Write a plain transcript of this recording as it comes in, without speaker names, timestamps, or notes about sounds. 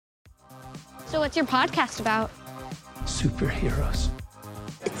So what's your podcast about? Superheroes.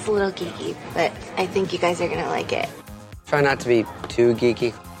 It's a little geeky, but I think you guys are gonna like it. Try not to be too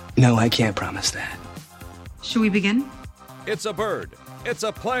geeky. No, I can't promise that. Should we begin? It's a bird. It's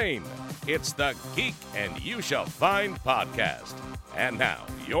a plane. It's the Geek and You Shall Find podcast. And now,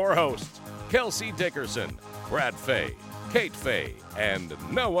 your hosts, Kelsey Dickerson, Brad Fay, Kate Fay, and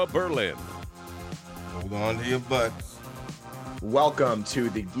Noah Berlin. Hold on to your butts. Welcome to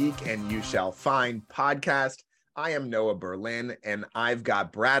the Geek and You Shall Find podcast. I am Noah Berlin, and I've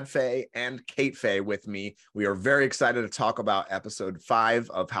got Brad Fay and Kate Fay with me. We are very excited to talk about episode 5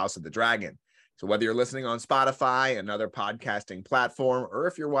 of House of the Dragon. So whether you're listening on Spotify, another podcasting platform, or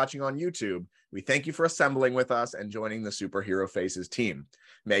if you're watching on YouTube, we thank you for assembling with us and joining the Superhero Faces team.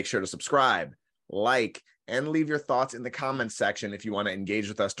 Make sure to subscribe, like, and leave your thoughts in the comments section if you want to engage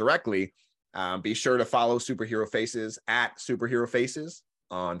with us directly. Be sure to follow Superhero Faces at Superhero Faces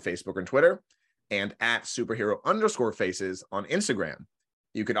on Facebook and Twitter, and at superhero_faces on Instagram.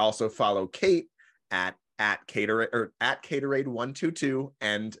 You can also follow Kate at Caterade122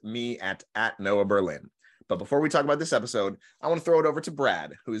 and me at Noah Berlin. But before we talk about this episode, I want to throw it over to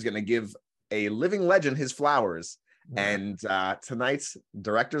Brad, who's going to give a living legend his flowers. And tonight's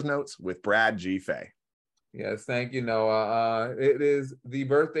director's notes with Brad G. Fay. Yes, thank you, Noah. It is the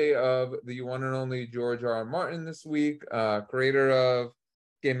birthday of the one and only George R. R. Martin this week, creator of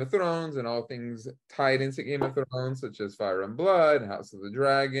Game of Thrones and all things tied into Game of Thrones, such as Fire and Blood, House of the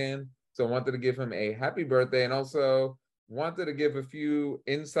Dragon. So I wanted to give him a happy birthday, and also wanted to give a few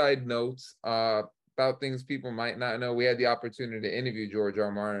inside notes about things people might not know. We had the opportunity to interview George R.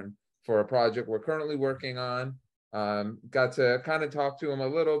 R. Martin for a project we're currently working on. Got to kind of talk to him a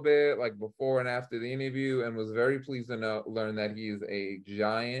little bit, like before and after the interview, and was very pleased to learn that he's a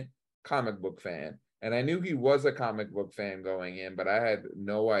giant comic book fan. And I knew he was a comic book fan going in, but I had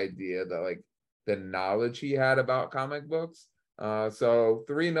no idea that like the knowledge he had about comic books. So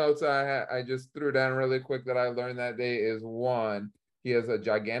 3 notes I just threw down really quick that I learned that day is: 1, he has a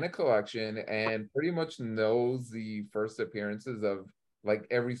gigantic collection and pretty much knows the first appearances of like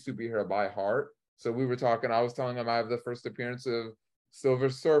every superhero by heart. So we were talking, I was telling him I have the first appearance of Silver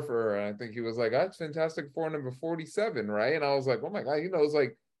Surfer, and I think he was like, that's Fantastic Four number 47, right? And I was like, oh my God, he knows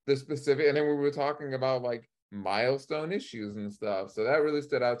like the specific, and then we were talking about like milestone issues and stuff. So that really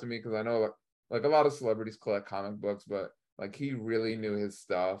stood out to me because I know like a lot of celebrities collect comic books, but like he really knew his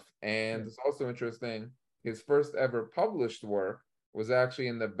stuff. And it's also interesting, his first ever published work was actually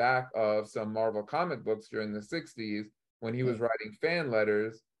in the back of some Marvel comic books during the 60s when he was writing fan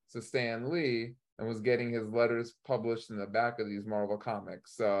letters to Stan Lee and was getting his letters published in the back of these Marvel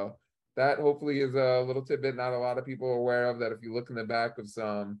comics. So that hopefully is a little tidbit not a lot of people are aware of, that if you look in the back of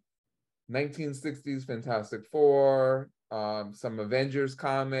some 1960s Fantastic Four, some Avengers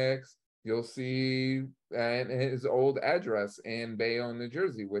comics, you'll see and his old address in Bayonne, New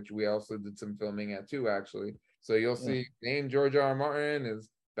Jersey, which we also did some filming at too, actually. So you'll see name George R. R. Martin is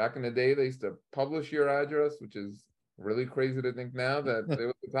back in the day, they used to publish your address, which is really crazy to think now that there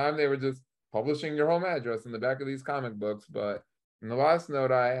was a time they were just publishing your home address in the back of these comic books. But and the last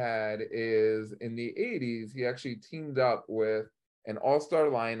note I had is in the 80s, he actually teamed up with an all-star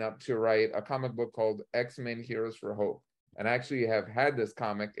lineup to write a comic book called X-Men Heroes for Hope. And I actually have had this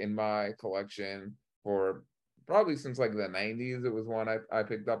comic in my collection for probably since like the 90s. It was one I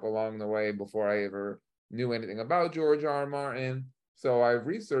picked up along the way before I ever knew anything about George R. R. Martin. So I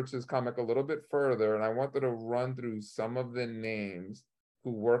researched this comic a little bit further, and I wanted to run through some of the names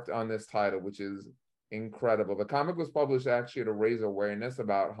who worked on this title, which is incredible. The comic was published actually to raise awareness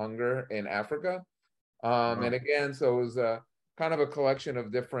about hunger in Africa. And again, so it was a kind of a collection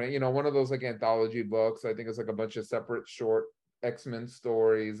of different, one of those like anthology books. I think it's like a bunch of separate short X-Men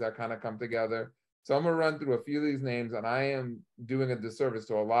stories that kind of come together. So I'm gonna run through a few of these names, and I am doing a disservice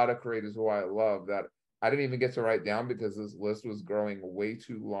to a lot of creators who I love that I didn't even get to write down because this list was growing way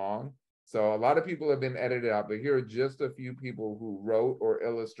too long. So a lot of people have been edited out, but here are just a few people who wrote or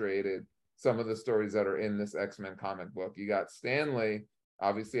illustrated some of the stories that are in this X-Men comic book. You got Stan Lee,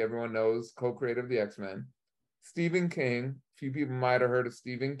 obviously everyone knows, co-creator of the X-Men. Stephen King, a few people might have heard of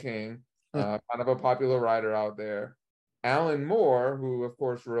Stephen King, kind of a popular writer out there. Alan Moore, who of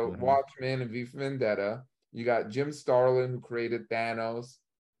course wrote Watchmen and V for Vendetta. You got Jim Starlin, who created Thanos.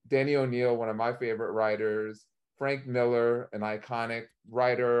 Denny O'Neil, one of my favorite writers. Frank Miller, an iconic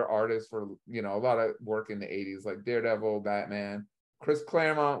writer, artist for, a lot of work in the 80s, like Daredevil, Batman. Chris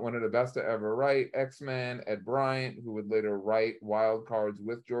Claremont, one of the best to ever write X-Men. Ed Bryant, who would later write Wild Cards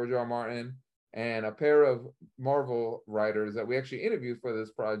with George R. R. Martin. And a pair of Marvel writers that we actually interviewed for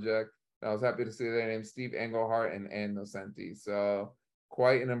this project. I was happy to see their names, Steve Englehart and Ann Nocenti. So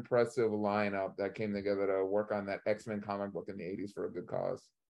quite an impressive lineup that came together to work on that X-Men comic book in the 80s for a good cause.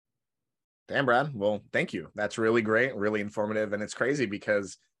 Damn, Brad. Well, thank you. That's really great, really informative. And it's crazy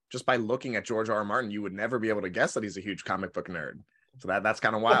because just by looking at George R.R. Martin, you would never be able to guess that he's a huge comic book nerd. So that's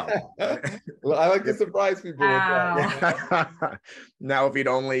kind of wild. Well, I like to surprise people with that. Now, if he'd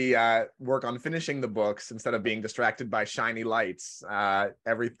only work on finishing the books instead of being distracted by shiny lights,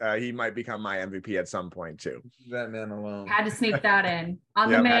 he might become my MVP at some point too. That man alone. Had to sneak that in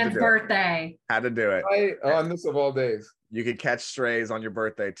on the man's birthday. Had to do it. On this of all days. You could catch strays on your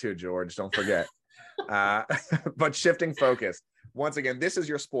birthday too, George. Don't forget. But shifting focus. Once again, this is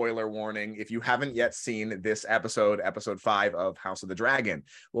your spoiler warning. If you haven't yet seen this episode 5 of House of the Dragon,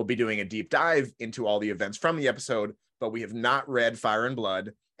 we'll be doing a deep dive into all the events from the episode, but we have not read Fire and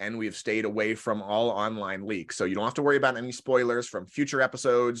Blood, and we have stayed away from all online leaks. So you don't have to worry about any spoilers from future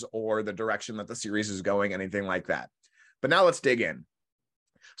episodes or the direction that the series is going, anything like that. But now let's dig in.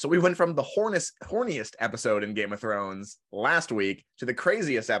 So we went from the horniest episode in Game of Thrones last week to the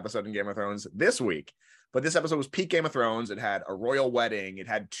craziest episode in Game of Thrones this week. But this episode was peak Game of Thrones. It had a royal wedding. It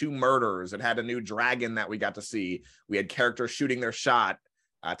had 2 murders. It had a new dragon that we got to see. We had characters shooting their shot,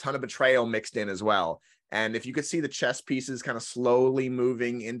 a ton of betrayal mixed in as well. And if you could see the chess pieces kind of slowly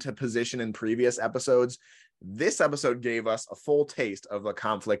moving into position in previous episodes, this episode gave us a full taste of the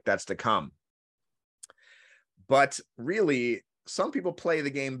conflict that's to come. But really, some people play the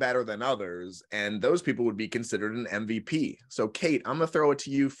game better than others, and those people would be considered an MVP. So, Kate, I'm going to throw it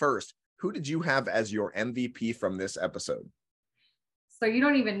to you first. Who did you have as your MVP from this episode? So you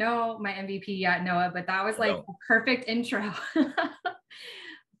don't even know my MVP yet, Noah, but that was like a perfect intro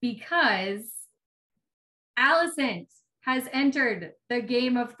because Alicent has entered the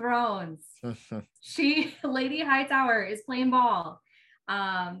Game of Thrones. Lady Hightower is playing ball.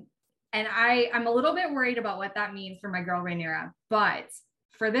 And I'm a little bit worried about what that means for my girl Rhaenyra, but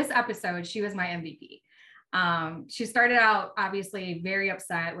for this episode, she was my MVP. She started out obviously very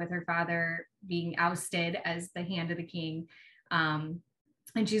upset with her father being ousted as the hand of the king. And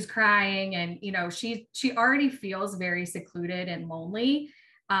she's crying, and she already feels very secluded and lonely.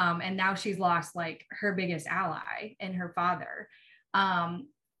 And now she's lost like her biggest ally in her father. And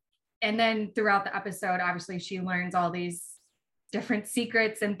then throughout the episode, obviously she learns all these different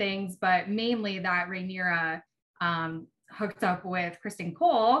secrets and things, but mainly that Rhaenyra hooked up with Kristen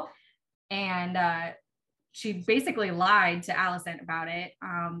Cole, and she basically lied to Alicent about it.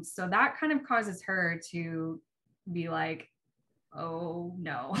 So that kind of causes her to be like, oh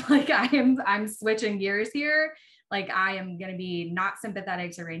no, like I'm switching gears here. Like I am going to be not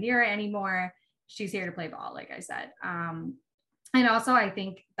sympathetic to Rhaenyra anymore. She's here to play ball, like I said. And also I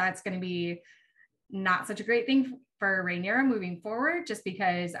think that's going to be not such a great thing for Rhaenyra moving forward, just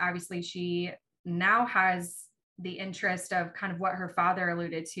because obviously she now has the interest of kind of what her father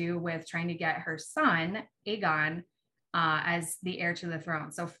alluded to with trying to get her son, Aegon, as the heir to the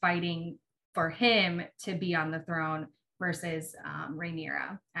throne. So fighting for him to be on the throne versus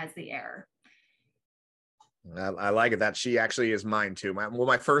Rhaenyra as the heir. I like it that she actually is mine too.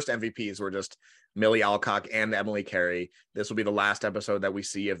 My first MVPs were just Millie Alcock and Emily Carey. This will be the last episode that we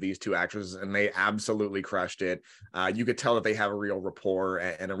see of these two actresses, and they absolutely crushed it. You could tell that they have a real rapport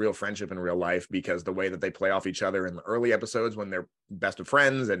and a real friendship in real life, because the way that they play off each other in the early episodes when they're best of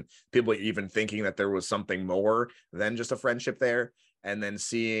friends and people even thinking that there was something more than just a friendship there. And then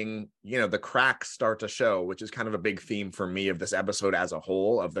seeing, the cracks start to show, which is kind of a big theme for me of this episode as a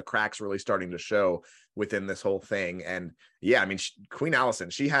whole, of the cracks really starting to show within this whole thing. And yeah, I mean, Queen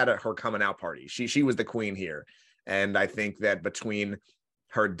Alicent, she had her coming out party. She was the queen here. And I think that between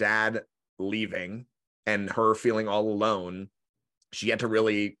her dad leaving and her feeling all alone, she had to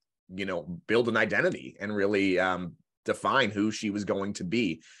really, build an identity and really define who she was going to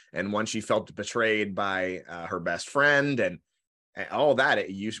be. And once she felt betrayed by her best friend and all that,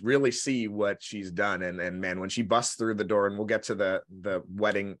 you really see what she's done. And man, when she busts through the door, and we'll get to the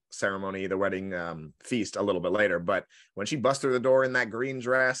wedding ceremony, the wedding feast a little bit later, but when she busts through the door in that green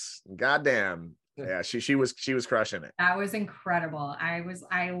dress, goddamn, yeah, she was crushing it. That was incredible.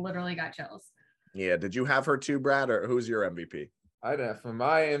 I literally got chills. Yeah. Did you have her too, Brad, or who's your MVP? For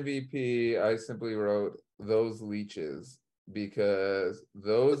my MVP, I simply wrote those leeches, because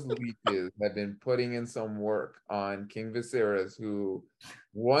those leeches have been putting in some work on King Viserys, who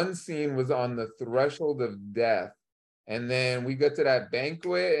one scene was on the threshold of death, and then we got to that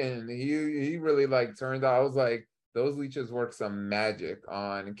banquet and he really turned out. I was like, those leeches work some magic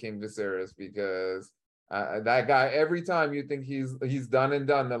on King Viserys, because that guy, every time you think he's done and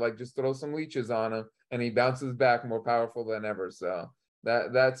done, they're like, just throw some leeches on him and he bounces back more powerful than ever. So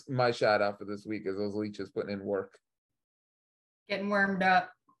that's my shout out for this week, is those leeches putting in work. Getting warmed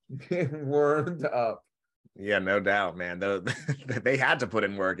up. Getting warmed up. Yeah, no doubt, man. They had to put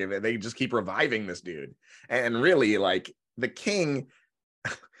in work if they just keep reviving this dude. And really, like, the king,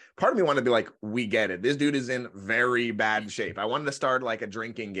 part of me wanted to be like, we get it. This dude is in very bad shape. I wanted to start like a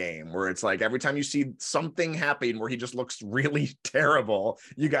drinking game where it's like every time you see something happen where he just looks really terrible,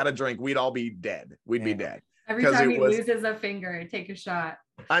 you got to drink. We'd all be dead. We'd be dead. Every time he loses a finger, take a shot.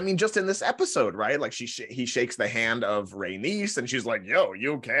 I mean, just in this episode, right? Like he shakes the hand of Rhaenys and she's like, yo,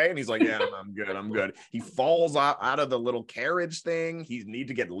 you okay? And he's like, yeah, I'm good. I'm good. He falls out of the little carriage thing. He need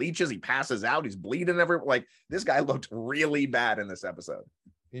to get leeches. He passes out. He's bleeding everywhere. Like, this guy looked really bad in this episode.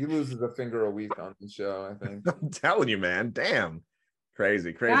 He loses a finger a week on the show, I think. I'm telling you, man. Damn.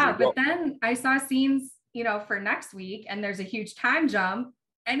 Crazy. Yeah, but then I saw scenes, for next week, and there's a huge time jump,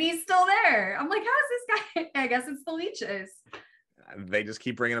 and he's still there. I'm like, how's this guy? I guess it's the leeches. They just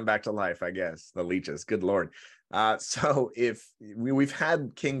keep bringing him back to life, I guess. The leeches. Good Lord. So if we've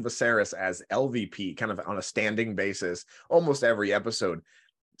had King Viserys as LVP kind of on a standing basis almost every episode.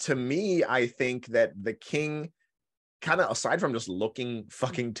 To me, I think that the king, kind of aside from just looking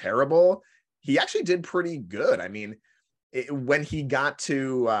fucking terrible, he actually did pretty good. I mean, when he got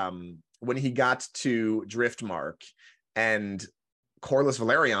to Driftmark and Corlys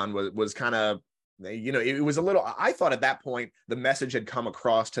Velaryon was kind of, it was a little, I thought at that point the message had come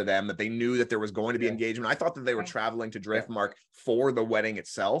across to them that they knew that there was going to be engagement. I thought that they were traveling to Driftmark for the wedding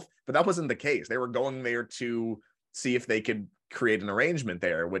itself, but that wasn't the case. They were going there to see if they could create an arrangement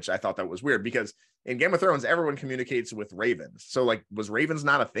there, which I thought that was weird because in Game of Thrones, everyone communicates with ravens. So, like, was ravens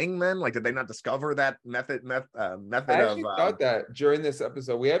not a thing then? Like, did they not discover that method I actually thought that during this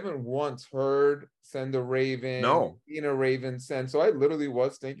episode, we haven't once heard send a raven, seen a raven send. So I literally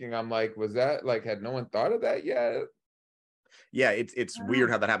was thinking, I'm like, was that like, had no one thought of that yet? Yeah, it's weird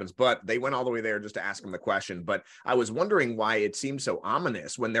how that happens, but they went all the way there just to ask him the question. But I was wondering why it seemed so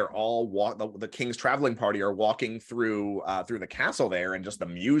ominous when they're all the king's traveling party are walking through the castle there, and just the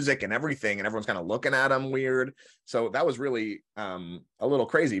music and everything, and everyone's kind of looking at him weird. So that was really a little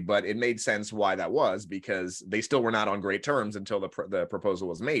crazy, but it made sense why that was, because they still were not on great terms until the proposal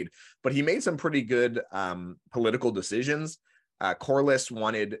was made. But he made some pretty good political decisions. Corlys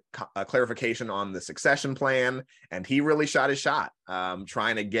wanted a clarification on the succession plan, and he really shot his shot,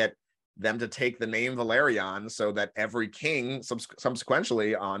 trying to get them to take the name Valerion so that every king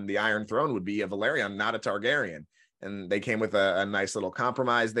subsequently on the Iron Throne would be a Valerion, not a Targaryen. And they came with a nice little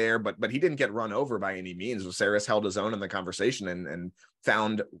compromise there, but he didn't get run over by any means. Viserys held his own in the conversation and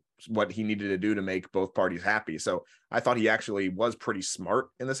found what he needed to do to make both parties happy. So I thought he actually was pretty smart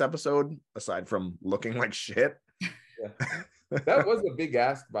in this episode, aside from looking like shit. Yeah. That was a big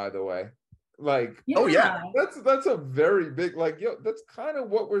ask, by the way. Like, oh yeah, that's a very big, like, that's kind of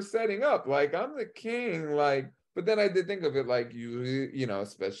what we're setting up. Like, I'm the king, like, but then I did think of it like you know,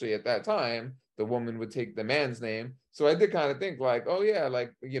 especially at that time, the woman would take the man's name. So I did kind of think like, oh yeah,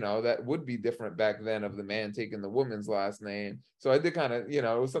 like, that would be different back then of the man taking the woman's last name. So I did kind of, it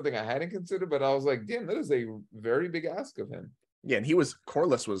was something I hadn't considered, but I was like, damn, that is a very big ask of him. Yeah, and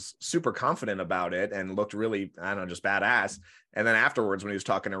Corlys was super confident about it and looked really, I don't know, just badass. And then afterwards, when he was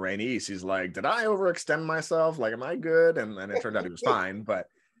talking to Rhaenys, he's like, did I overextend myself? Like, am I good? And it turned out he was fine. But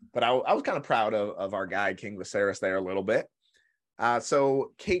I was kind of proud of our guy, King Viserys, there a little bit.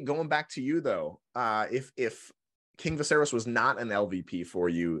 So, Kate, going back to you, though, if King Viserys was not an LVP for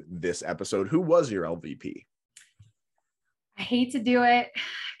you this episode, who was your LVP? I hate to do it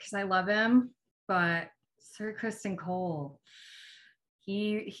because I love him, but Sir Criston Cole.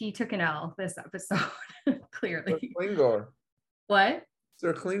 He took an L this episode, clearly. Sir Klingor. What?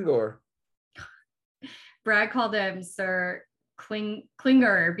 Sir Klingor. Brad called him Sir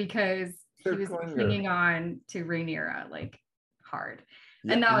Klinger because Sir he was Klinger. clinging on to Rhaenyra like hard.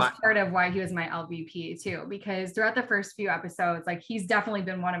 Yeah, and that was part of why he was my LVP too, because throughout the first few episodes, like, he's definitely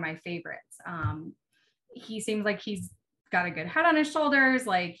been one of my favorites. He seems like he's got a good head on his shoulders.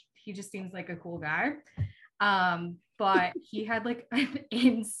 Like, he just seems like a cool guy. But he had like an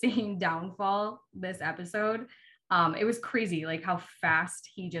insane downfall this episode. It was crazy, like how fast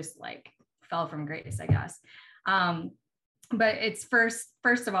he just like fell from grace, I guess. But it's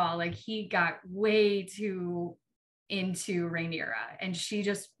first of all, like, he got way too into Rhaenyra, and she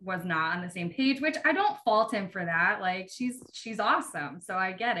just was not on the same page, which I don't fault him for that. Like, she's awesome, so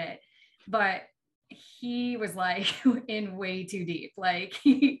I get it. But he was like in way too deep. Like,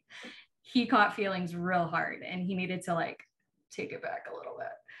 he caught feelings real hard, and he needed to like take it back a little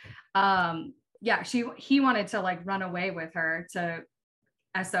bit. Yeah, he wanted to like run away with her to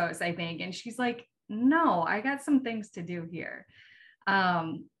Essos, I think, and she's like, no, I got some things to do here.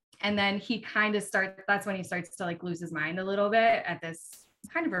 And then that's when he starts to like lose his mind a little bit at this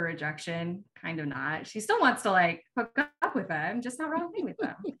kind of a rejection, kind of not. She still wants to like hook up with him, just not rolling with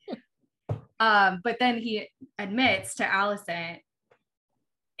him. But then he admits to Alicent,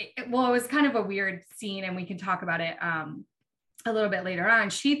 it was kind of a weird scene, and we can talk about it a little bit later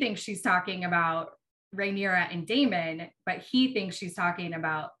on. She thinks she's talking about Rhaenyra and Daemon, but he thinks she's talking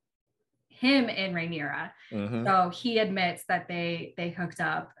about him and Rhaenyra. Mm-hmm. So he admits that they hooked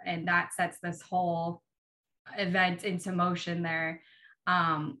up, and that sets this whole event into motion there.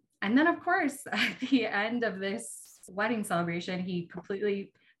 And then of course, at the end of this wedding celebration, he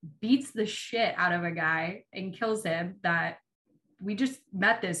completely beats the shit out of a guy and kills him. That we just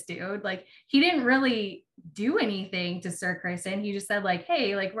met this dude. Like, he didn't really do anything to Sir Kristen. He just said like,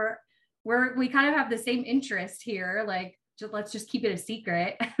 hey, like we kind of have the same interest here. Like, let's just keep it a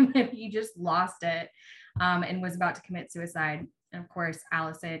secret. And then he just lost it, and was about to commit suicide. And of course,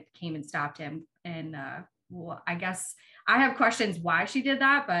 Alicent came and stopped him. And well, I guess I have questions why she did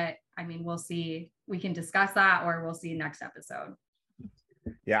that, but I mean, we'll see. We can discuss that, or we'll see next episode.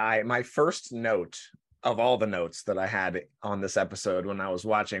 Yeah, my first note of all the notes that I had on this episode when I was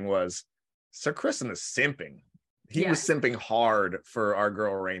watching was Sir Kristen is simping. He was simping hard for our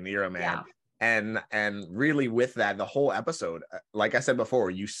girl Rhaenyra, man. Yeah. And really with that, the whole episode, like I said before,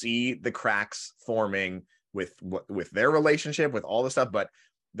 you see the cracks forming with their relationship, with all the stuff, but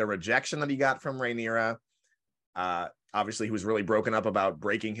the rejection that he got from Rhaenyra, obviously he was really broken up about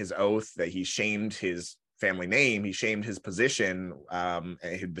breaking his oath, that he shamed his family name, he shamed his position,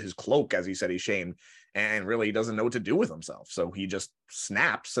 his cloak, as he said, he shamed, and really he doesn't know what to do with himself. So he just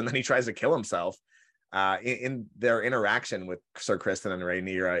snaps, and then he tries to kill himself. In their interaction with Sir Kristen and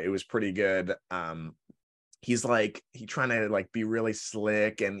Rhaenyra, it was pretty good. He's like, trying to like be really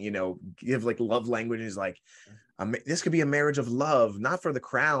slick and, you know, give like love language. He's like, this could be a marriage of love, not for the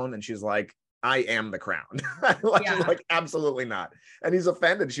crown. And she's like, I am the crown. She's like, absolutely not. And he's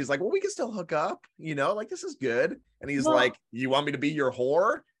offended. She's like, well, we can still hook up, you know, like, this is good. And he's like, you want me to be your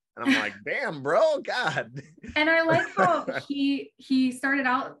whore? And I'm like, damn, bro, God. And I like how he started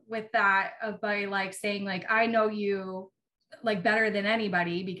out with that by like saying like, I know you like better than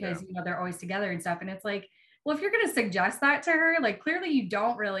anybody because, you know, they're always together and stuff. And it's like, well, if you're going to suggest that to her, like, clearly you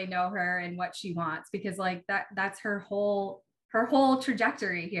don't really know her and what she wants, because like that's her whole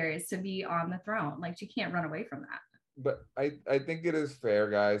trajectory here is to be on the throne. Like, she can't run away from that. But I think it is fair,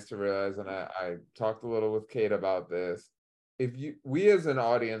 guys, to realize, and I talked a little with Kate about this. We as an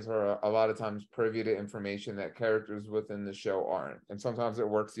audience are a lot of times privy to information that characters within the show aren't. And sometimes it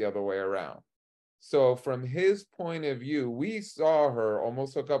works the other way around. So from his point of view, we saw her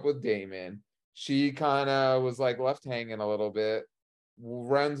almost hook up with Daemon. She kind of was like left hanging a little bit,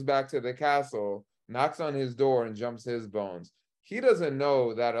 runs back to the castle, knocks on his door and jumps his bones. He doesn't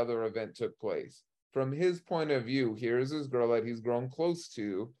know that other event took place. From his point of view, here's this girl that he's grown close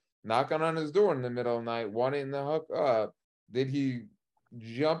to, knocking on his door in the middle of the night, wanting to hook up. Did he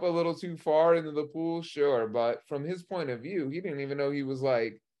jump a little too far into the pool? Sure. But from his point of view, he didn't even know he was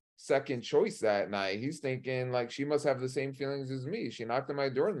like second choice that night. He's thinking like, she must have the same feelings as me. She knocked on my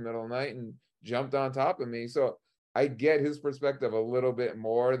door in the middle of the night and jumped on top of me. So I get his perspective a little bit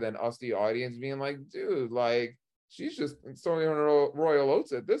more than us, the audience, being like, dude, like, she's just sowing her royal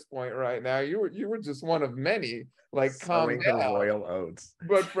oats at this point right now. You were just one of many. Like, calm down. Royal oats.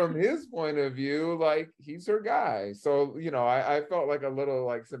 But from his point of view, like, he's her guy. So, you know, I felt like a little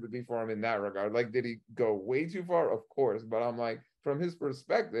like sympathy for him in that regard. Like, did he go way too far? Of course. But I'm like, from his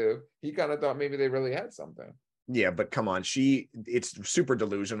perspective, he kind of thought maybe they really had something. Yeah, but come on, it's super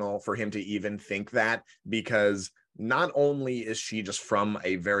delusional for him to even think that, because not only is she just from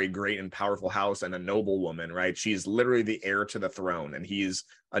a very great and powerful house and a noble woman, right? She's literally the heir to the throne, and he's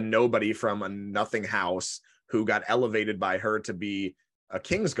a nobody from a nothing house who got elevated by her to be a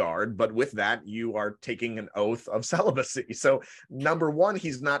Kingsguard. But with that, you are taking an oath of celibacy. So number one,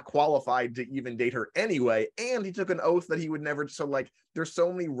 he's not qualified to even date her anyway. And he took an oath that he would never. So like, there's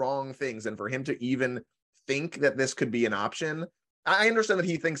so many wrong things. And for him to even think that this could be an option, I understand that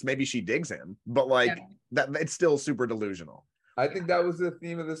he thinks maybe she digs him, but like that, it's still super delusional. I think that was the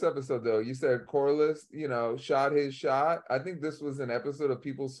theme of this episode, though. You said Corliss, you know, shot his shot. I think this was an episode of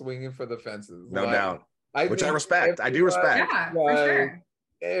people swinging for the fences. No doubt. Which I respect. I do respect. Yeah, for sure.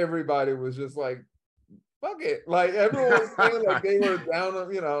 Everybody was just like, fuck it. Like, everyone was saying like they were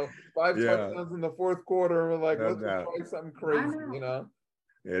down, you know, 5 touchdowns in the fourth quarter. We're like, let's just try something crazy, you know?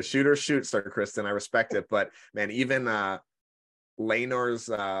 Yeah, shoot or shoot, Sir Kristen. I respect it. But man, even Laenor's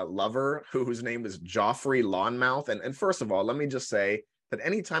lover, whose name is Joffrey Lawnmouth. And first of all, let me just say that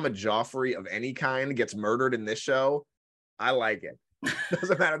anytime a Joffrey of any kind gets murdered in this show, I like it.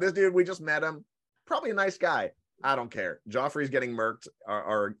 Doesn't matter. This dude, we just met him. Probably a nice guy. I don't care. Joffrey's getting murked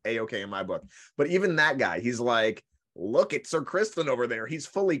are A-okay in my book. But even that guy, he's like, look at Sir Kristen over there. He's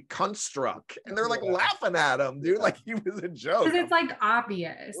fully cunt struck. And they're like laughing at him, dude. Like he was a joke. Because it's like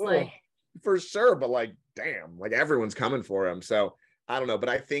obvious. Like for sure. But like, damn, like everyone's coming for him. So I don't know. But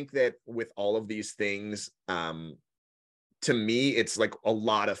I think that with all of these things, to me, it's like a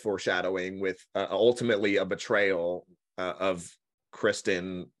lot of foreshadowing with ultimately a betrayal of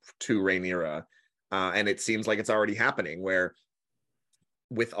Kristen to Rhaenyra. And it seems like it's already happening where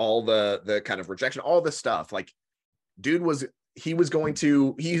with all the kind of rejection, all the stuff, like dude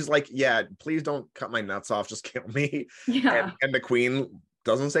he's like, yeah, please don't cut my nuts off, just kill me. Yeah. And the queen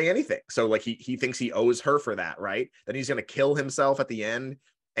doesn't say anything. So like he thinks he owes her for that, right? Then he's gonna kill himself at the end,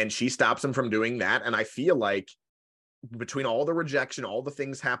 and she stops him from doing that. And I feel like between all the rejection, all the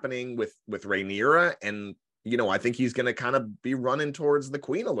things happening with Rhaenyra, and I think he's gonna kind of be running towards the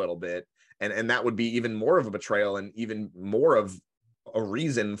queen a little bit. And that would be even more of a betrayal and even more of a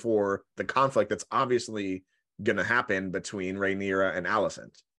reason for the conflict that's obviously going to happen between Rhaenyra and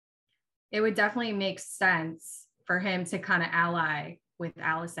Alicent. It would definitely make sense for him to kind of ally with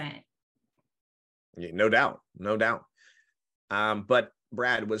Alicent. Yeah, no doubt. But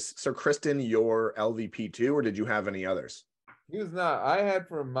Brad, was Sir Kristen your LVP too, or did you have any others? He was not. I had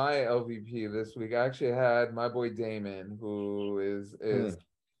for my LVP this week, I actually had my boy Daemon, who is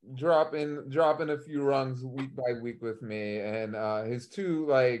dropping a few rungs week by week with me, and his two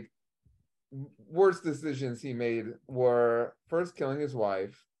like worst decisions he made were first killing his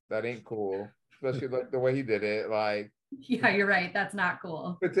wife. That ain't cool, especially like the way he did it. Like, yeah, you're right, that's not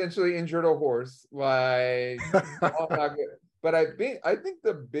cool. Potentially injured a horse, like all not good. But I think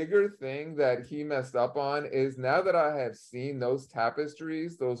the bigger thing that he messed up on is, now that I have seen those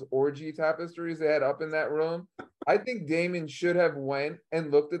tapestries, those orgy tapestries they had up in that room, I think Daemon should have went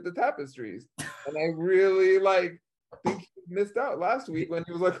and looked at the tapestries. And I really think he missed out last week when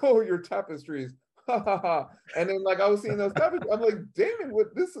he was like, "Oh, your tapestries." And then I was seeing those tapestries. I'm like, Daemon,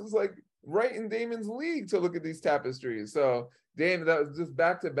 this is like right in Daemon's league to look at these tapestries. So Daemon, that was just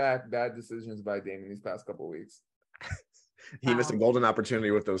back-to-back bad decisions by Daemon these past couple of weeks. He missed a golden opportunity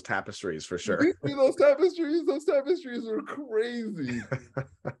with those tapestries for sure. You see those tapestries? Those tapestries were crazy.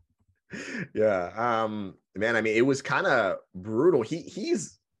 Yeah. Man, I mean, it was kind of brutal.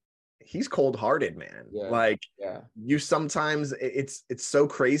 He's cold-hearted, man. Yeah. You sometimes it's so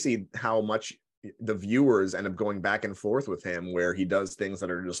crazy how much the viewers end up going back and forth with him, where he does things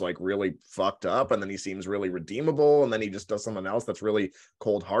that are just like really fucked up, and then he seems really redeemable, and then he just does something else that's really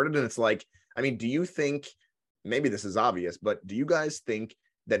cold-hearted. And it's like, I mean, do you think, maybe this is obvious, but do you guys think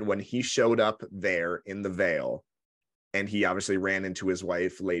that when he showed up there in the Vale, and he obviously ran into his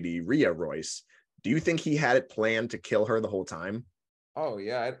wife, Lady Rhea Royce, do you think he had it planned to kill her the whole time? Oh,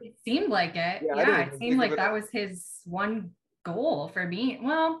 yeah. It seemed like it. Yeah, it seemed like that was his one goal for me.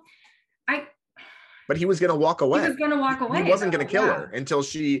 Well, But he was going to walk away. He was going to walk away. He wasn't going to kill her until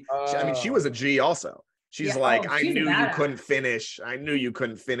she, I mean, she was a G also. She's like, I knew you couldn't finish. I knew you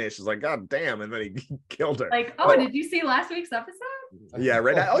couldn't finish. It's like, God damn. And then he killed her. Like, oh, did you see last week's episode? Yeah,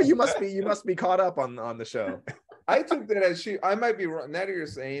 right. Oh, you must be caught up on the show. I took that as I might be wrong. Now that you're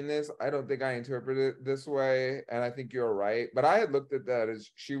saying this, I don't think I interpreted it this way. And I think you're right. But I had looked at that as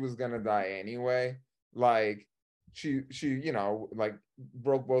she was going to die anyway. Like, she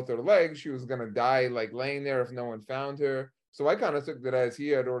broke both her legs. She was going to die, laying there if no one found her. So I kind of took that as he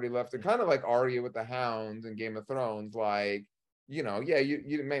had already left it, kind of like Arya with the Hounds in Game of Thrones. You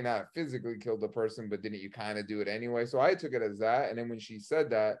may not physically kill the person, but didn't you kind of do it anyway? So I took it as that. And then when she said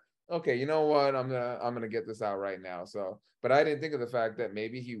that, okay, you know what? I'm gonna get this out right now. So, but I didn't think of the fact that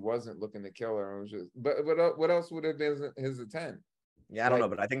maybe he wasn't looking to kill her. It was just, but what else would have been his intent? Yeah, I don't know,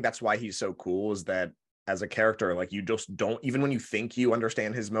 but I think that's why he's so cool, is that as a character, you just don't, even when you think you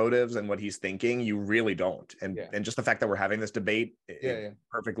understand his motives and what he's thinking, you really don't. And just the fact that we're having this debate, it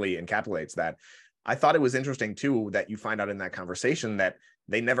perfectly encapsulates that. I thought it was interesting too that you find out in that conversation that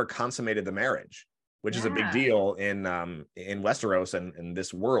they never consummated the marriage, which is a big deal in Westeros and in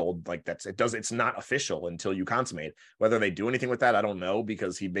this world. It's not official until you consummate. Whether they do anything with that, I don't know,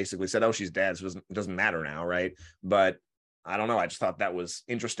 because he basically said, "Oh, she's dead, so it doesn't matter now," right? But I don't know. I just thought that was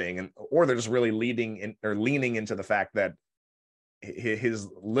interesting, or they're just really leaning into the fact that his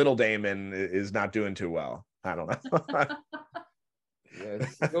little Daemon is not doing too well. I don't know.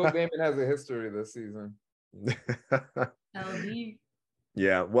 Little Daemon has a history this season.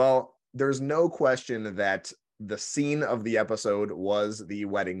 Yeah, well, there's no question that the scene of the episode was the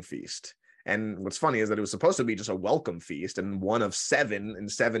wedding feast. And what's funny is that it was supposed to be just a welcome feast and one of 7 in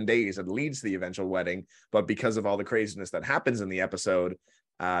 7 days that leads to the eventual wedding. But because of all the craziness that happens in the episode,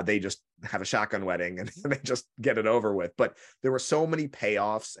 they just have a shotgun wedding and they just get it over with. But there were so many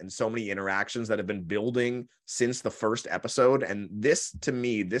payoffs and so many interactions that have been building since the first episode. And this, to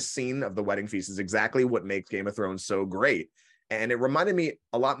me, this scene of the wedding feast is exactly what makes Game of Thrones so great. And it reminded me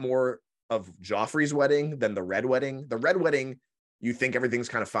a lot more of Joffrey's wedding than the Red Wedding. The Red Wedding, you think everything's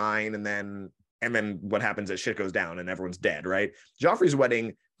kind of fine, and then what happens is shit goes down and everyone's dead, right? Joffrey's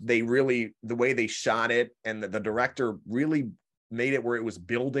wedding, the way they shot it, and the director really made it where it was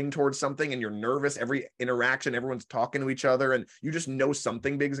building towards something, and you're nervous every interaction, everyone's talking to each other, and you just know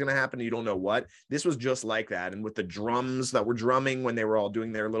something big is going to happen, and you don't know what. This was just like that. And with the drums that were drumming when they were all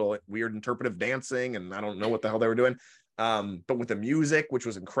doing their little weird interpretive dancing, and I don't know what the hell they were doing, but with the music, which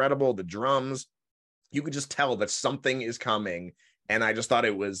was incredible, the drums, you could just tell that something is coming. And I just thought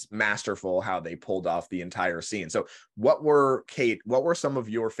it was masterful how they pulled off the entire scene. So Kate, what were some of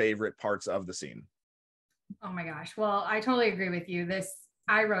your favorite parts of the scene? Oh my gosh. Well, I totally agree with you.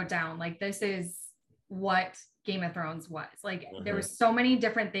 I wrote down, like, this is what Game of Thrones was. Like, there were so many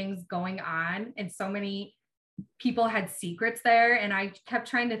different things going on and so many people had secrets there. And I kept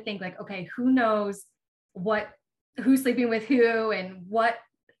trying to think, like, okay, who knows who's sleeping with who and what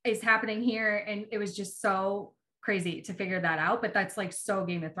is happening here. And it was just so crazy to figure that out, but that's like so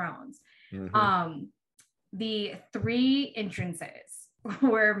Game of Thrones. The 3 entrances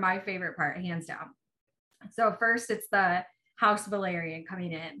were my favorite part, hands down. So first it's the House Valerian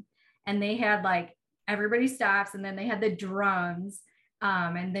coming in, and they had like everybody stops, and then they had the drums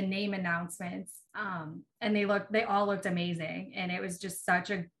and the name announcements, and they all looked amazing, and it was just such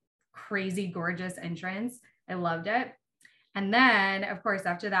a crazy gorgeous entrance. I loved it. And then of course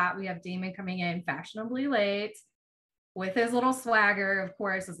after that we have Daemon coming in fashionably late with his little swagger, of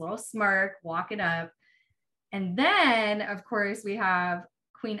course, his little smirk, walking up. And then, of course, we have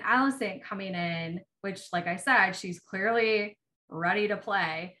Queen Alicent coming in, which, like I said, she's clearly ready to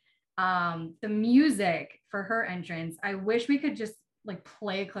play. The music for her entrance, I wish we could just like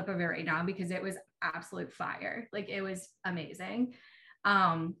play a clip of it right now because it was absolute fire. Like, it was amazing.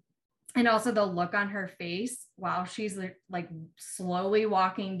 And also the look on her face while she's like slowly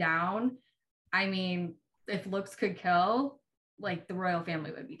walking down. I mean, if looks could kill, like, the royal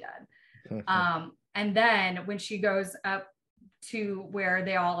family would be dead. And then when she goes up to where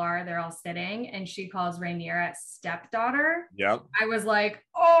they all are, they're all sitting, and she calls Rhaenyra stepdaughter. Yep. I was like,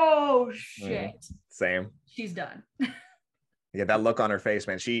 oh shit. Same. She's done. Yeah, that look on her face,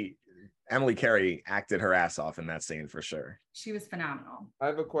 man. Emily Carey acted her ass off in that scene for sure. She was phenomenal. I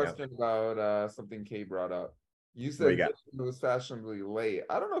have a question about something Kate brought up. You said it was fashionably late.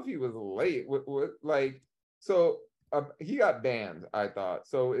 I don't know if he was late. He got banned, I thought.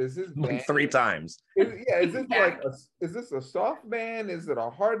 So is this like 3 times? Is this a soft ban? Is it a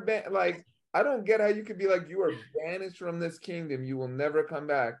hard ban? Like, I don't get how you could be like, you are banished from this kingdom, you will never come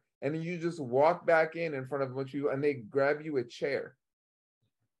back, and then you just walk back in front of a bunch of people and they grab you a chair.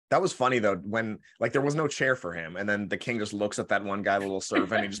 That was funny though, when like there was no chair for him, and then the king just looks at that one guy, the little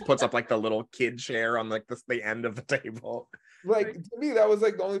servant, and he just puts up like the little kid chair on like the end of the table. Like, to me, that was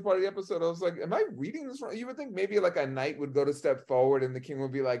like the only part of the episode. I was like, am I reading this wrong? You would think maybe like a knight would go to step forward and the king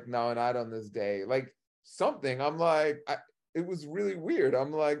would be like, no, not on this day. Like something. I'm like, it was really weird.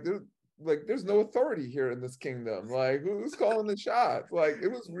 I'm like, there's no authority here in this kingdom. Like, who's calling the shots? Like, it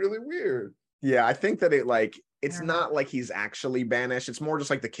was really weird. Yeah, I think that it's not like he's actually banished. It's more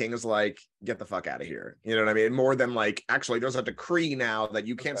just like the king is like, get the fuck out of here. You know what I mean? More than like, actually, there's a decree now that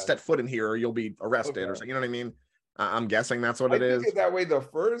you can't step foot in here or you'll be arrested or something. You know what I mean? I'm guessing that's what it is. I think it that way the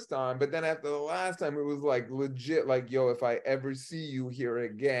first time, but then after the last time, it was like legit, like, yo, if I ever see you here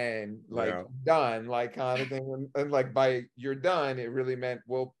again, like done, like kind of thing. And like by you're done, it really meant,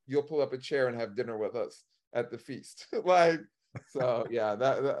 well, you'll pull up a chair and have dinner with us at the feast. Like, so yeah,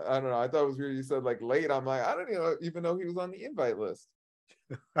 that I don't know. I thought it was weird. You said like late. I'm like, I don't even know he was on the invite list.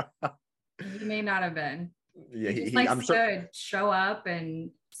 He may not have been. Yeah, he should show up and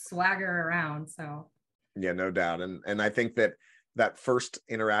swagger around. So. Yeah, no doubt. And I think that first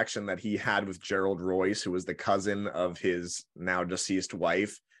interaction that he had with Gerald Royce, who was the cousin of his now deceased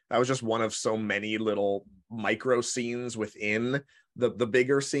wife, that was just one of so many little micro scenes within the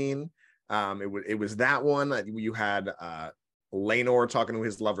bigger scene. It was that one. You had Laenor talking to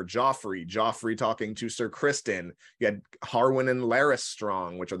his lover Joffrey talking to Sir Criston. You had Harwin and Larys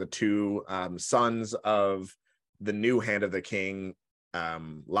Strong, which are the 2 sons of the new Hand of the King,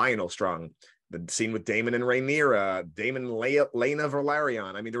 Lionel Strong. The scene with Daemon and Rhaenyra, Lena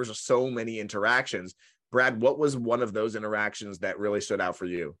Velaryon. I mean, there was just so many interactions. Brad, what was one of those interactions that really stood out for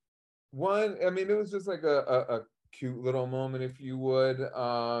you? One, I mean, it was just like a cute little moment, if you would.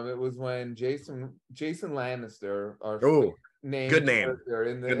 It was when Jason Lannister, our Oh, named good name. character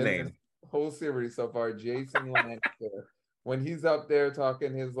in Good this name. whole series so far, Jason Lannister, when he's up there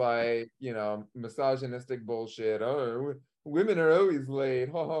talking his like, misogynistic bullshit. Oh, women are always late.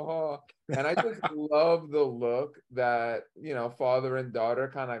 Ha ha ha. And I just love the look that, father and daughter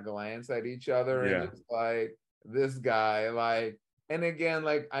kind of glance at each other and Yeah. just like this guy, like, and again,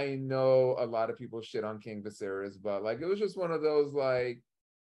 like I know a lot of people shit on King Viserys, but like it was just one of those like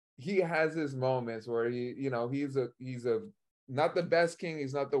he has his moments where he's a not the best king,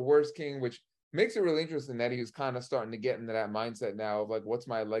 he's not the worst king, which makes it really interesting that he was kind of starting to get into that mindset now of like, what's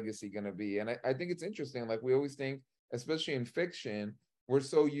my legacy gonna be? And I think it's interesting. Like we always think, especially in fiction, we're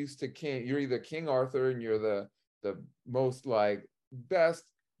so used to king. You're either King Arthur and you're the most like best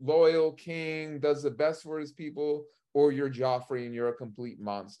loyal king, does the best for his people, or you're Joffrey and you're a complete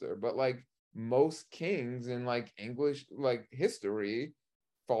monster. But like most kings in like English like history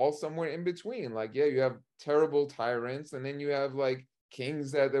fall somewhere in between. Like, yeah, you have terrible tyrants, and then you have like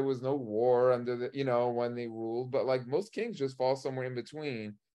kings that there was no war under when they ruled, but like most kings just fall somewhere in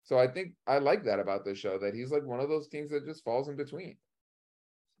between. So I think I like that about the show, that he's like one of those kings that just falls in between.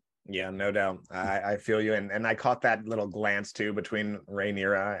 Yeah, no doubt. I feel you, and I caught that little glance too between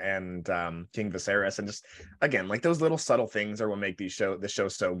Rhaenyra and King Viserys, and just again, like those little subtle things are what make the show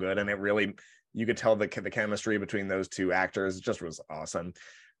so good, and it really, you could tell the chemistry between those two actors just was awesome.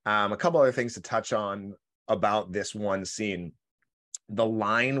 A couple other things to touch on about this one scene: the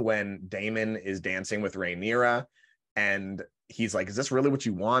line when Daemon is dancing with Rhaenyra, and he's like, is this really what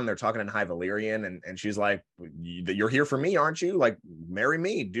you want? They're talking in High Valyrian, and she's like, you're here for me, aren't you? Like, marry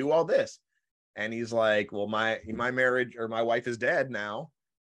me, do all this. And he's like, well, my marriage, or my wife is dead now.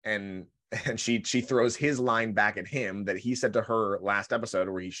 And she throws his line back at him that he said to her last episode,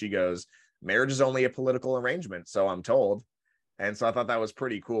 where she goes, marriage is only a political arrangement, so I'm told. And so I thought that was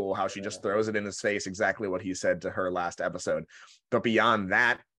pretty cool how she just throws it in his face, exactly what he said to her last episode. But beyond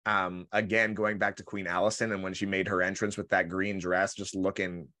that, again, going back to Queen Alicent, and when she made her entrance with that green dress, just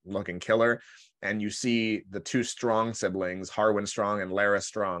looking killer. And you see the two Strong siblings, Harwin Strong and Larys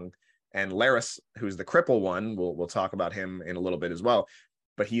Strong. And Larys, who's the cripple one, we'll talk about him in a little bit as well.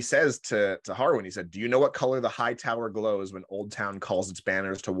 But he says to Harwin, he said, do you know what color the high tower glows when Old Town calls its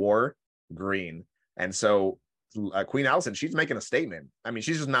banners to war? Green. And so Queen Alicent, she's making a statement. I mean,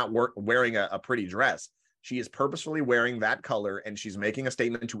 she's just not wearing a pretty dress. She is purposefully wearing that color, and she's making a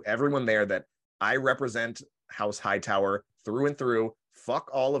statement to everyone there that I represent House Hightower through and through. Fuck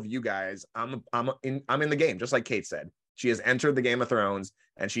all of you guys. I'm in the game, just like Kate said. She has entered the Game of Thrones,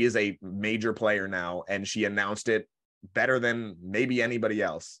 and she is a major player now, and she announced it better than maybe anybody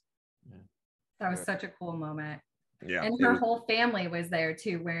else. That was such a cool moment. Yeah, and her whole family was there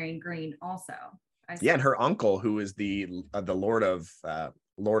too, wearing green also. Yeah, and her uncle, who is the Lord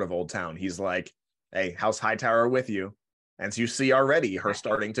of Old Town, he's like, hey, House Hightower with you. And so you see already her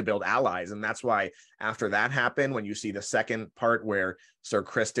starting to build allies. And that's why after that happened, when you see the second part where Sir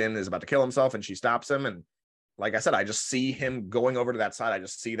Criston is about to kill himself and she stops him, and like I said, I just see him going over to that side. I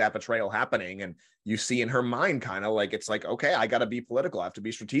just see that betrayal happening. And you see in her mind kind of like, it's like, okay, I got to be political. I have to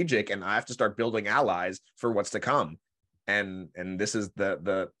be strategic, and I have to start building allies for what's to come. And this is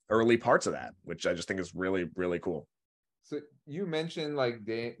the early parts of that, which I just think is really, really cool. So you mentioned like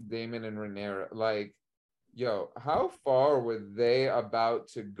Daemon and Rhaenyra, like, yo, how far were they about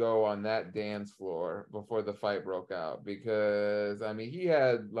to go on that dance floor before the fight broke out? Because I mean, he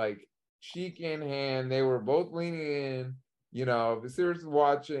had like cheek in hand, they were both leaning in, Viserys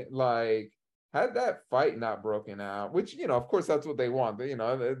watching, like, had that fight not broken out, which, of course that's what they want,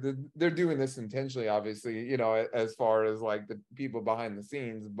 they're doing this intentionally, obviously, as far as like the people behind the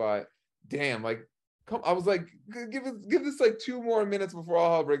scenes, but damn, like, I was like, give this like 2 more minutes before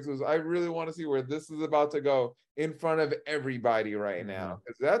all hell breaks loose. I really want to see where this is about to go in front of everybody right now,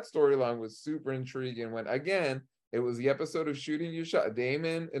 because that storyline was super intriguing. When again, it was the episode of shooting your shot.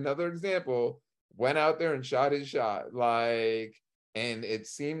 Daemon, another example, went out there and shot his shot, like, and it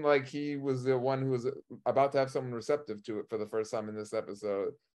seemed like he was the one who was about to have someone receptive to it for the first time in this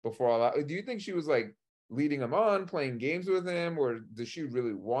episode. Before all that, do you think she was like leading him on, playing games with him, or does she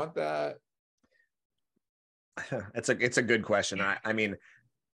really want that? It's a good question. I mean,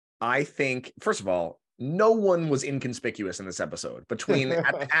 I think, first of all, no one was inconspicuous in this episode. Between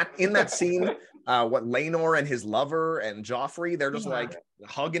in that scene, what Laenor and his lover and Joffrey, they're just like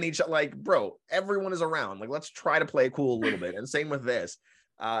hugging each other. Like, bro, everyone is around. Like, let's try to play it cool a little bit. And same with this,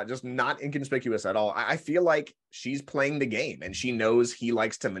 just not inconspicuous at all. I feel like she's playing the game, and she knows he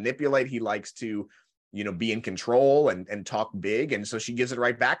likes to manipulate. He likes to be in control and talk big. And so she gives it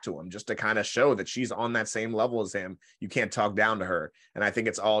right back to him just to kind of show that she's on that same level as him. You can't talk down to her. And I think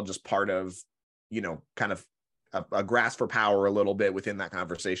it's all just part of, kind of a grasp for power a little bit within that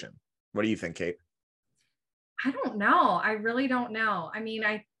conversation. What do you think, Kate? I don't know. I really don't know. I mean,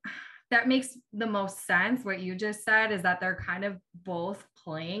 that makes the most sense. What you just said is that they're kind of both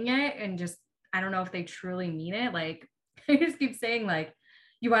playing it and just, I don't know if they truly mean it. Like, I just keep saying, like,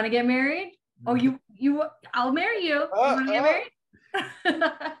 you want to get married? Oh, I'll marry you. You want to get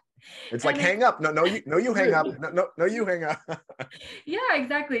married? It's like, hang up. No, you hang up. No, you hang up. Yeah,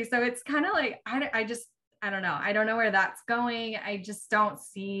 exactly. So it's kind of like, I don't know. I don't know where that's going. I just don't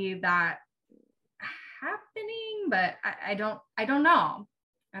see that happening, but I don't know.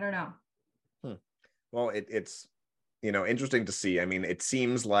 I don't know. Well, it's, interesting to see. I mean, it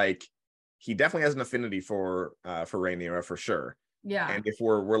seems like he definitely has an affinity for Rhaenyra for sure. Yeah. And if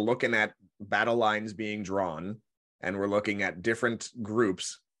we're looking at battle lines being drawn and we're looking at different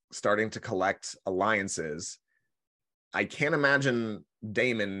groups starting to collect alliances, I can't imagine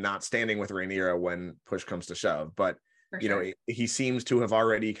Daemon not standing with Rhaenyra when push comes to shove. But, he seems to have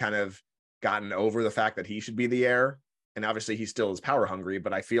already kind of gotten over the fact that he should be the heir. And obviously he still is power hungry,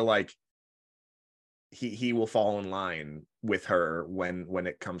 but I feel like he will fall in line with her when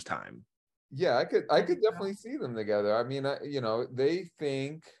it comes time. Yeah, I could definitely see them together. I mean, they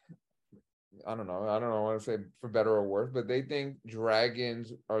think, I don't know, I want to say for better or worse, but they think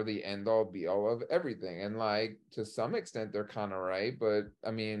dragons are the end all be all of everything. And like, to some extent, they're kind of right. But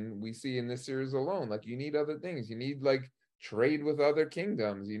I mean, we see in this series alone, like, you need other things. You need like trade with other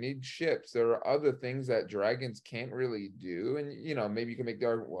kingdoms. You need ships. There are other things that dragons can't really do. And, maybe you can make the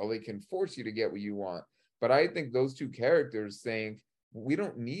argument, well, they can force you to get what you want. But I think those two characters think, we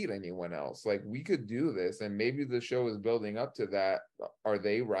don't need anyone else. Like, we could do this. And maybe the show is building up to that. Are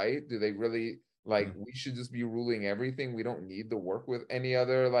they right? Do they really we should just be ruling everything? We don't need to work with any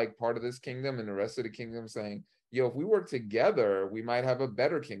other like part of this kingdom, and the rest of the kingdom saying, if we work together, we might have a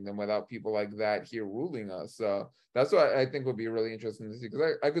better kingdom without people like that here ruling us. So that's what I think would be really interesting to see,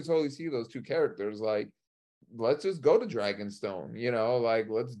 because I could totally see those two characters like, let's just go to Dragonstone,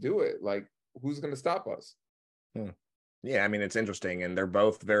 let's do it. Like, who's going to stop us? Yeah, I mean, it's interesting, and they're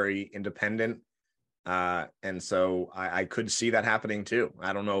both very independent. And so I could see that happening too.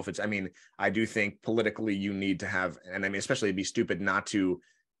 I don't know if I do think politically you need to have, and I mean, especially it'd be stupid not to,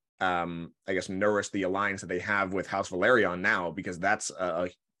 I guess, nourish the alliance that they have with House Valerion now, because that's a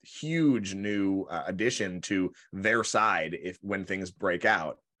huge new addition to their side when things break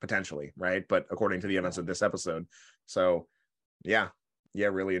out, potentially, right? But according to the events of this episode. So yeah,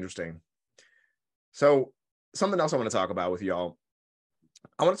 really interesting. So something else I want to talk about with y'all.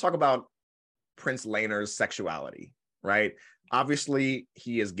 I want to talk about Prince Laenor's sexuality, right? Obviously,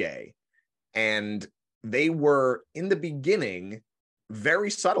 he is gay. And they were, in the beginning,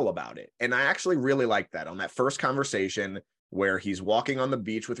 very subtle about it. And I actually really liked that. On that first conversation where he's walking on the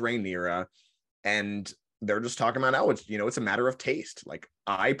beach with Rhaenyra, and they're just talking about, it's a matter of taste. Like,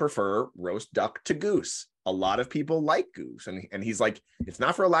 I prefer roast duck to goose. A lot of people like goose. And he's like, it's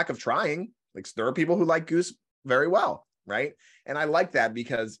not for a lack of trying. Like, there are people who like goose very well, right? And I like that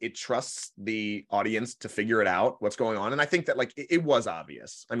because it trusts the audience to figure it out, what's going on. And I think that it was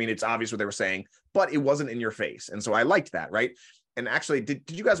obvious. I mean, it's obvious what they were saying, but it wasn't in your face. And so I liked that, right? And actually, did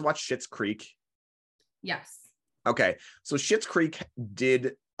you guys watch Schitt's Creek? Yes. Okay, so Schitt's Creek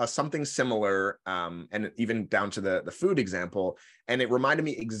did something similar, and even down to the food example. And it reminded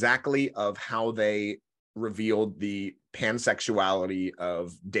me exactly of how they revealed the pansexuality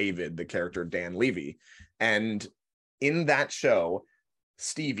of David, the character Dan Levy. And in that show,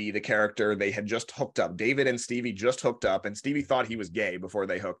 Stevie, the character, they had just hooked up. David and Stevie just hooked up, and Stevie thought he was gay before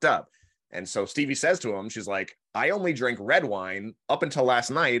they hooked up. And so Stevie says to him, she's like, I only drank red wine up until last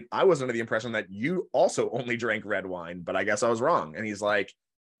night. I was under the impression that you also only drank red wine, but I guess I was wrong. And he's like,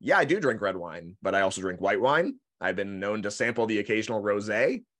 yeah, I do drink red wine, but I also drink white wine. I've been known to sample the occasional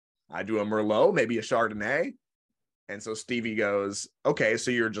rosé. I do a Merlot, maybe a Chardonnay. And so Stevie goes, okay,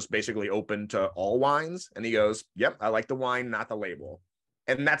 so you're just basically open to all wines? And he goes, yep, I like the wine, not the label.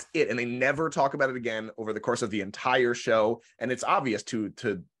 And that's it. And they never talk about it again over the course of the entire show. And it's obvious to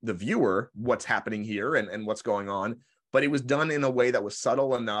the viewer what's happening here and what's going on. But it was done in a way that was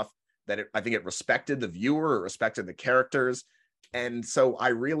subtle enough that I think it respected the viewer, it respected the characters. And so I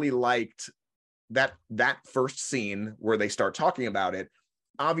really liked that first scene where they start talking about it.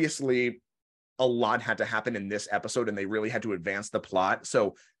 Obviously, a lot had to happen in this episode, and they really had to advance the plot.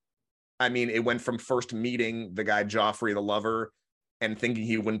 So, I mean, it went from first meeting the guy Joffrey, the lover, and thinking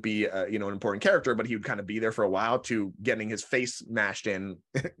he wouldn't be an important character, but he would kind of be there for a while, to getting his face mashed in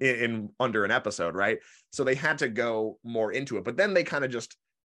under an episode, right? So they had to go more into it, but then they kind of just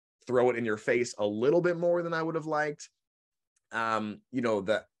throw it in your face a little bit more than I would have liked.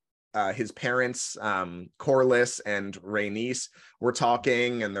 His parents, Corlys and Rhaenys, were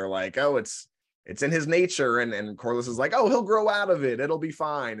talking, and they're like, oh, it's in his nature, and Corlys is like, oh, he'll grow out of it, it'll be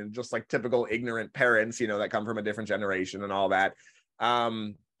fine, and just like typical ignorant parents, that come from a different generation and all that.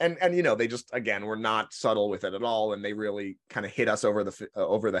 And they just, again, were not subtle with it at all, and they really kind of hit us over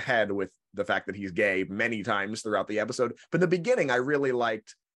the head with the fact that he's gay many times throughout the episode. But in the beginning, I really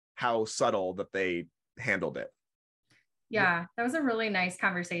liked how subtle that they handled it. Yeah, that was a really nice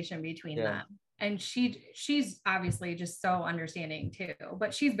conversation between them. And she's obviously just so understanding too,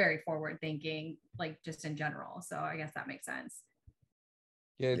 but she's very forward thinking, like just in general. So I guess that makes sense.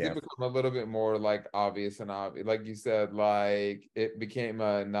 Yeah, it did become a little bit more like obvious, like you said, like it became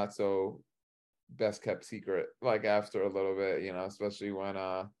a not so best kept secret, like after a little bit, especially when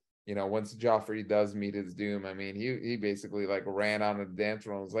once Joffrey does meet his doom. I mean, he basically like ran on the dance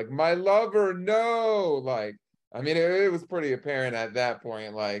floor and was like, my lover, no, like, I mean, it was pretty apparent at that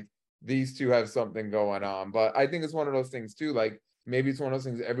point, like these two have something going on. But I think it's one of those things too, like maybe it's one of those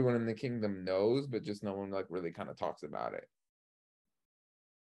things everyone in the kingdom knows, but just no one like really kind of talks about it.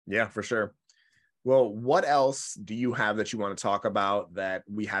 Yeah, for sure. Well, what else do you have that you want to talk about that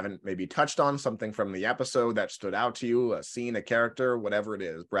we haven't maybe touched on? Something from the episode that stood out to you, a scene, a character, whatever it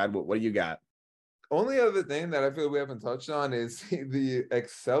is. Brad, what do you got? Only other thing that I feel we haven't touched on is the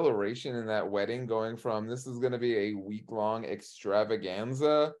acceleration in that wedding, going from this is going to be a week-long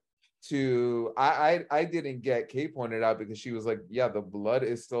extravaganza to I didn't get, Kate pointed out, because she was like, yeah, the blood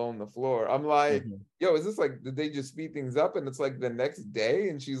is still on the floor. I'm like, yo, is this like, did they just speed things up and it's like the next day?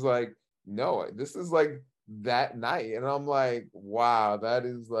 And she's like, no, this is like that night. And I'm like, wow, that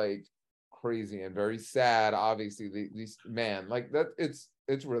is like crazy and very sad. Obviously, these man, like that, it's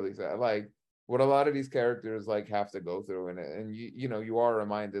really sad. Like what a lot of these characters like have to go through, and you are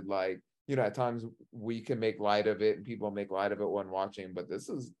reminded, like, at times we can make light of it and people make light of it when watching, but this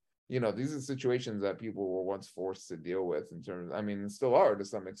is, these are situations that people were once forced to deal with in terms, I mean, still are to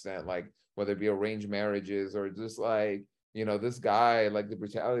some extent, like whether it be arranged marriages or just like, this guy, like the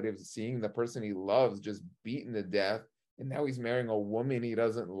brutality of seeing the person he loves just beaten to death. And now he's marrying a woman he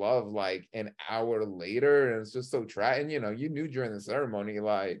doesn't love like an hour later. And it's just so tragic. And, you knew during the ceremony,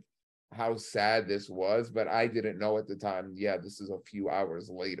 like how sad this was, but I didn't know at the time, yeah, this is a few hours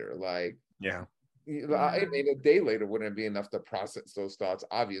later. Like, yeah. I mean, a day later wouldn't be enough to process those thoughts,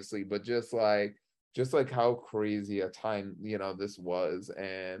 obviously, but just like how crazy a time, this was,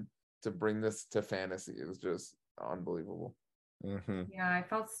 and to bring this to fantasy is just unbelievable. Yeah, I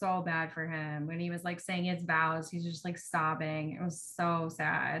felt so bad for him when he was like saying his vows. He's just like sobbing. It was so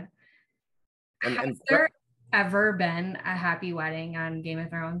sad. Has there ever been a happy wedding on Game of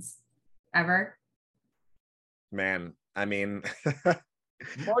Thrones? Ever? Man, I mean,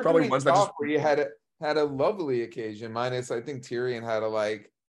 probably ones that just had a lovely occasion. Minus, I think Tyrion had to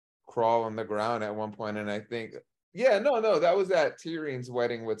like crawl on the ground at one point, and I think, no, that was at Tyrion's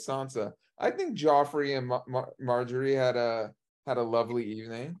wedding with Sansa. I think Joffrey and Marjorie had a lovely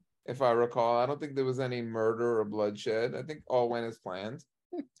evening, if I recall. I don't think there was any murder or bloodshed. I think all went as planned.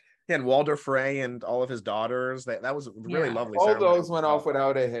 Yeah, and Walder Frey and all of his daughters. That was really lovely. All those went off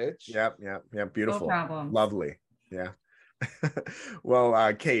without a hitch. Yep. Beautiful. No problem. Lovely. Yeah.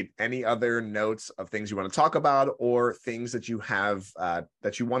 Well, Kate, any other notes of things you want to talk about, or things that you have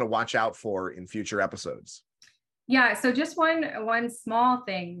that you want to watch out for in future episodes? Yeah, so just one small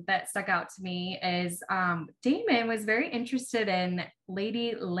thing that stuck out to me is Damon was very interested in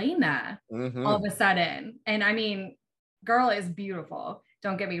Lady Lena all of a sudden. And I mean, girl is beautiful,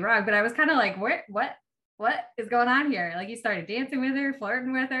 don't get me wrong, but I was kind of like, what is going on here? Like, he started dancing with her,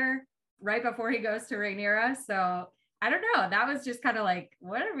 flirting with her right before he goes to Rhaenyra. So I don't know. That was just kind of like,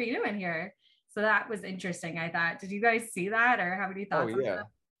 what are we doing here? So that was interesting, I thought. Did you guys see that or have any thoughts on that?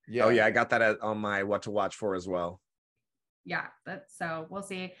 Yeah. Oh yeah, I got that on my what to watch for as well. Yeah, so we'll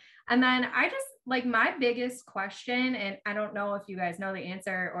see. And then I just like, my biggest question, and I don't know if you guys know the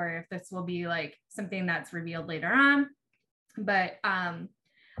answer or if this will be like something that's revealed later on, but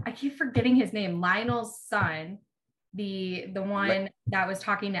I keep forgetting his name. Lionel's son, the one that was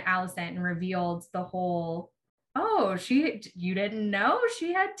talking to Alicent and revealed the whole, you didn't know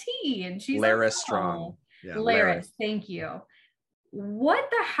she had tea, and she's Larys Strong. Yeah, Larys, thank you. What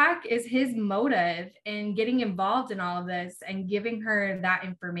the heck is his motive in getting involved in all of this and giving her that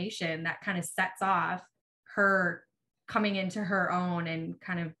information that kind of sets off her coming into her own and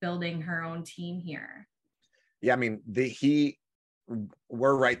kind of building her own team here? Yeah, I mean,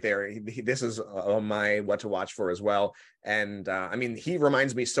 we're right there. This is on my what to watch for as well. And I mean, he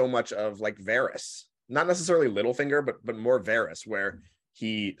reminds me so much of like Varys, not necessarily Littlefinger, but more Varys, where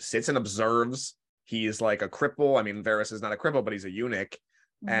he sits and observes. He's like a cripple. I mean, Varys is not a cripple, but he's a eunuch.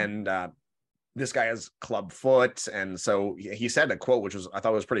 And this guy has club foot. And so he said a quote, which I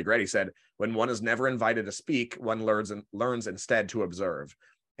thought was pretty great. He said, when one is never invited to speak, one learns instead to observe.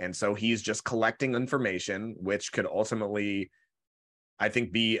 And so he's just collecting information, which could ultimately, I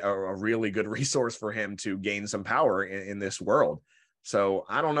think, be a really good resource for him to gain some power in this world. So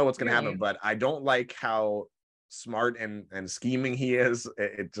I don't know what's going to happen, but I don't like how smart and scheming he is.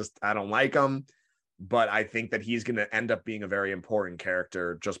 It just, I don't like him. But I think that he's going to end up being a very important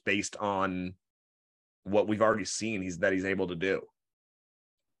character just based on what we've already seen he's able to do.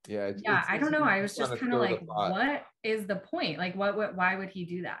 Yeah, I don't know. I was just kind of like, what is the point? Like, why would he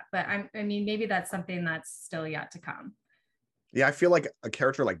do that? But I mean, maybe that's something that's still yet to come. Yeah, I feel like a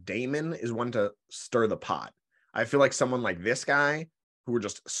character like Daemon is one to stir the pot. I feel like someone like this guy, who are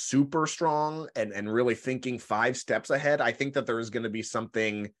just super strong and really thinking 5 steps ahead, I think that there is going to be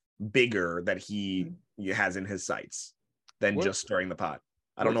something bigger that he has in his sights than just stirring the pot.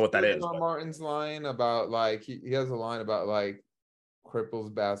 I don't know what that is. Martin's line about like he has a line about like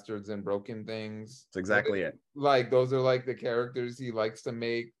cripples, bastards, and broken things. That's exactly it. Like those are like the characters he likes to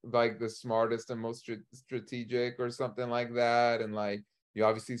make like the smartest and most strategic or something like that. And like you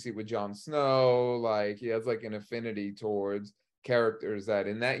obviously see with Jon Snow, like he has like an affinity towards characters that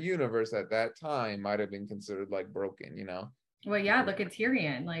in that universe at that time might have been considered like broken, you know? Well, yeah, look at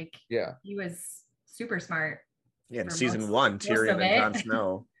Tyrion. Like, he was super smart. Yeah, in season 1, Tyrion and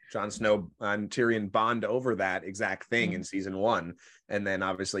Jon Snow and Tyrion bond over that exact thing in season 1. And then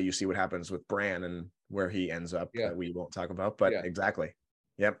obviously you see what happens with Bran and where he ends up that we won't talk about, but exactly.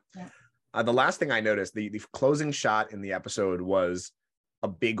 Yep. Yeah. The last thing I noticed, the closing shot in the episode was a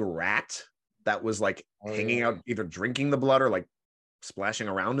big rat that was like hanging out, either drinking the blood or like splashing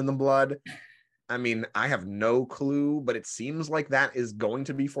around in the blood. I mean, I have no clue, but it seems like that is going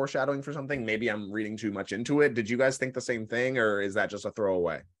to be foreshadowing for something. Maybe I'm reading too much into it. Did you guys think the same thing, or is that just a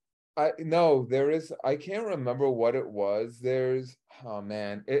throwaway? No, there is. I can't remember what it was.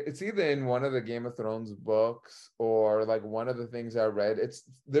 It's either in one of the Game of Thrones books or like one of the things I read.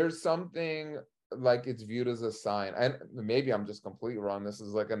 There's something like it's viewed as a sign, and maybe I'm just completely wrong. This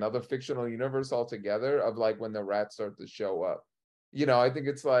is like another fictional universe altogether of like when the rats start to show up. You know, I think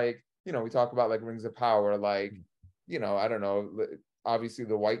it's like, you know, we talk about like Rings of Power, like, you know, I don't know, obviously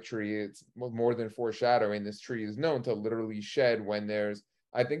the white tree, it's more than foreshadowing. This tree is known to literally shed when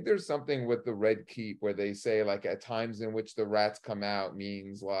I think there's something with the Red Keep where they say like at times in which the rats come out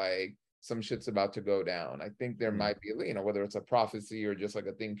means like some shit's about to go down. I think there might be, you know, whether it's a prophecy or just like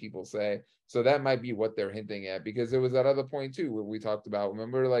a thing people say. So that might be what they're hinting at, because there was that other point too, where we talked about,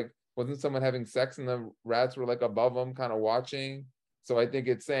 remember, like, wasn't someone having sex and the rats were like above them kind of watching? So I think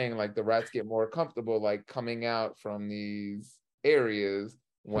it's saying like the rats get more comfortable like coming out from these areas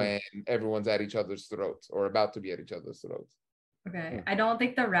when everyone's at each other's throats or about to be at each other's throats. Okay, I don't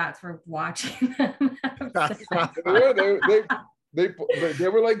think the rats were watching them. They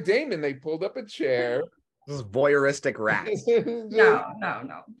were like Daemon. They pulled up a chair. This is voyeuristic rats. No.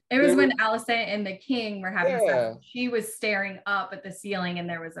 It was when Alicent and the king were having sex. She was staring up at the ceiling and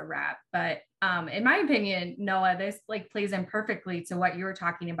there was a rat. But in my opinion, Noah, this like plays in perfectly to what you were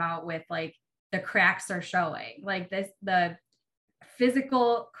talking about with like the cracks are showing. Like the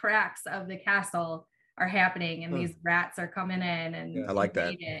physical cracks of the castle are happening and these rats are coming in and I like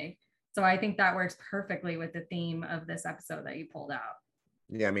that. So I think that works perfectly with the theme of this episode that you pulled out.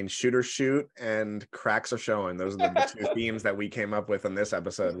 Yeah, I mean, shooters shoot and cracks are showing. Those are the 2 themes that we came up with in this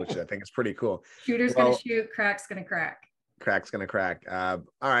episode, which I think is pretty cool. Shooter's gonna shoot, crack's gonna crack. Crack's gonna crack. All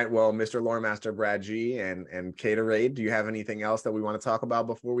right, well, Mr. Lore Master Brad G and Caterade, do you have anything else that we want to talk about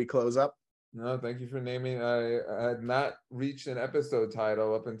before we close up? No, thank you for naming. I had not reached an episode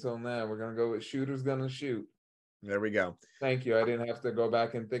title up until now. We're gonna go with Shooter's Gonna Shoot. There we go. Thank you. I didn't have to go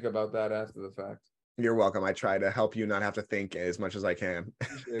back and think about that after the fact. You're welcome. I try to help you not have to think as much as I can.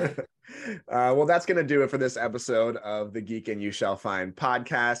 Well, that's going to do it for this episode of the Geek and You Shall Find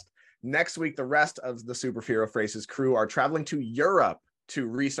podcast. Next week, the rest of the Superhero Phrases crew are traveling to Europe to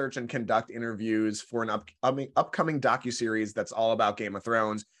research and conduct interviews for an upcoming docuseries that's all about Game of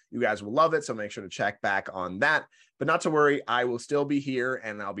Thrones. You guys will love it, so make sure to check back on that. But not to worry, I will still be here,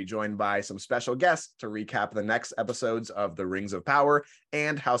 and I'll be joined by some special guests to recap the next episodes of The Rings of Power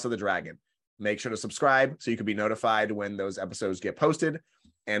and House of the Dragon. Make sure to subscribe so you can be notified when those episodes get posted.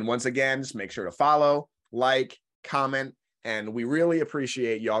 And once again, just make sure to follow, like, comment, and we really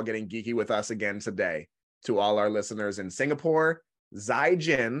appreciate y'all getting geeky with us again today. To all our listeners in Singapore, Zai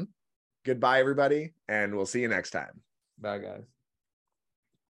Jin. Goodbye, everybody, and we'll see you next time. Bye, guys.